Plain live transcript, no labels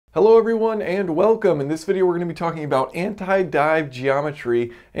Hello everyone and welcome. In this video we're going to be talking about anti-dive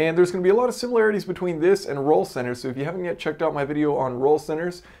geometry, and there's going to be a lot of similarities between this and roll centers. So if you haven't yet checked out my video on roll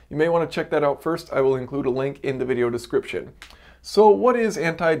centers, you may want to check that out first. I will include a link in the video description. So what is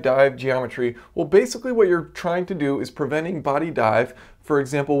anti-dive geometry? Well, basically what you're trying to do is preventing body dive. For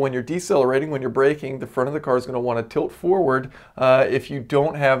example, when you're decelerating, when you're braking, the front of the car is going to want to tilt forward if you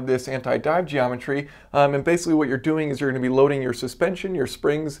don't have this anti-dive geometry. And basically what you're doing is you're going to be loading your suspension, your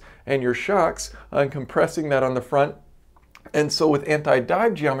springs, and your shocks and compressing that on the front. And so with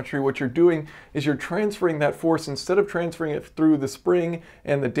anti-dive geometry, what you're doing is you're transferring that force. Instead of transferring it through the spring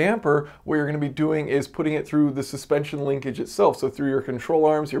and the damper, what you're going to be doing is putting it through the suspension linkage itself. So through your control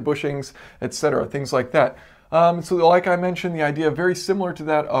arms, your bushings, etc., things like that. So like I mentioned, the idea very similar to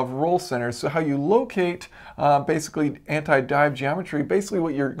that of roll centers. So how you locate basically anti-dive geometry, basically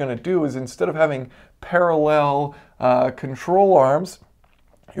what you're going to do is instead of having parallel control arms,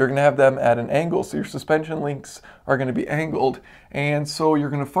 you're going to have them at an angle. So your suspension links are going to be angled. And so you're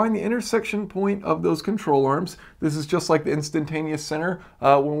going to find the intersection point of those control arms. This is just like the instantaneous center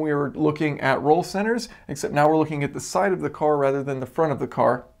when we were looking at roll centers, except now we're looking at the side of the car rather than the front of the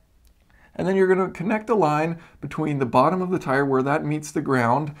car. And then you're going to connect a line between the bottom of the tire where that meets the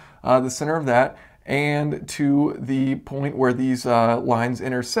ground, the center of that, and to the point where these lines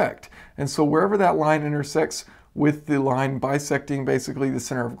intersect. And so wherever that line intersects with the line bisecting basically the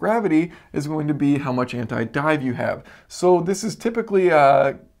center of gravity is going to be how much anti-dive you have. So this is typically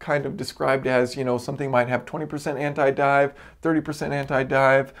kind of described as, something might have 20% anti-dive, 30%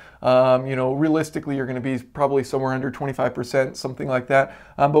 anti-dive. Realistically, you're going to be probably somewhere under 25%, something like that.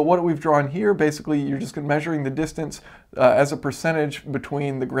 But what we've drawn here, basically, you're just measuring the distance as a percentage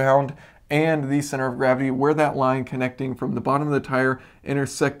between the ground and the center of gravity, where that line connecting from the bottom of the tire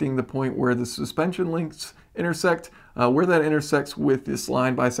intersecting the point where the suspension links intersect, where that intersects with this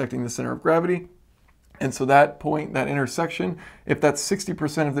line bisecting the center of gravity. And so that point, that intersection, if that's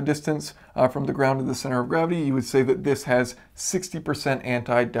 60% of the distance from the ground to the center of gravity, you would say that this has 60%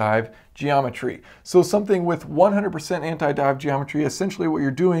 anti-dive geometry. So something with 100% anti-dive geometry, essentially what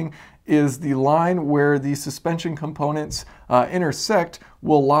you're doing is the line where the suspension components intersect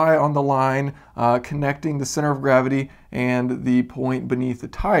will lie on the line connecting the center of gravity and the point beneath the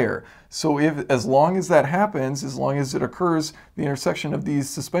tire. So as long as that happens, as long as it occurs, the intersection of these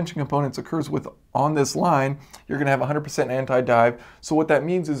suspension components occurs on this line, you're going to have 100% anti-dive. So what that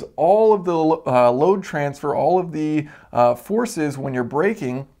means is all of the load transfer, all of the forces when you're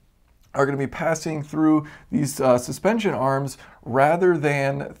braking are going to be passing through these suspension arms rather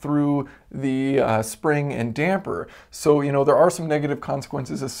than through the spring and damper. So, there are some negative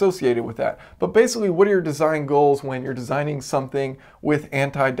consequences associated with that. But basically, what are your design goals when you're designing something with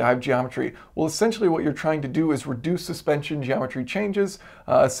anti-dive geometry? Well, essentially what you're trying to do is reduce suspension geometry changes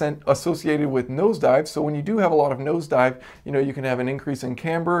associated with nosedive. So when you do have a lot of nosedive, you can have an increase in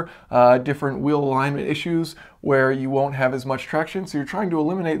camber, different wheel alignment issues where you won't have as much traction. So you're trying to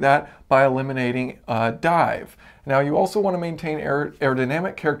eliminate that by eliminating dive. Now you also want to maintain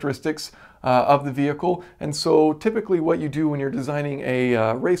aerodynamic characteristics of the vehicle, and so typically what you do when you're designing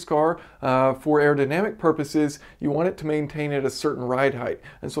a race car for aerodynamic purposes, you want it to maintain at a certain ride height.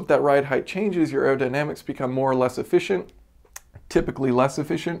 And so if that ride height changes, your aerodynamics become more or less efficient, typically less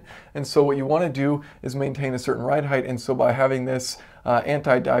efficient. And so what you want to do is maintain a certain ride height, and so by having this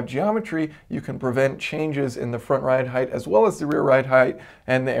anti-dive geometry, you can prevent changes in the front ride height as well as the rear ride height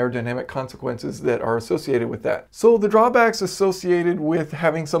and the aerodynamic consequences that are associated with that. So the drawbacks associated with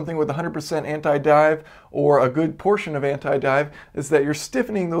having something with 100% anti-dive or a good portion of anti-dive is that you're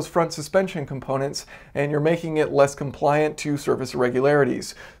stiffening those front suspension components and you're making it less compliant to surface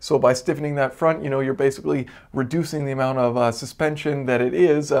irregularities. So by stiffening that front, you're basically reducing the amount of suspension that it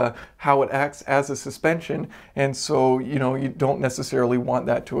is, how it acts as a suspension, and so you don't necessarily want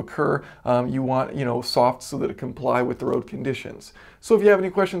that to occur. You want soft so that it comply with the road conditions. So if you have any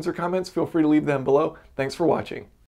questions or comments, feel free to leave them below. Thanks for watching.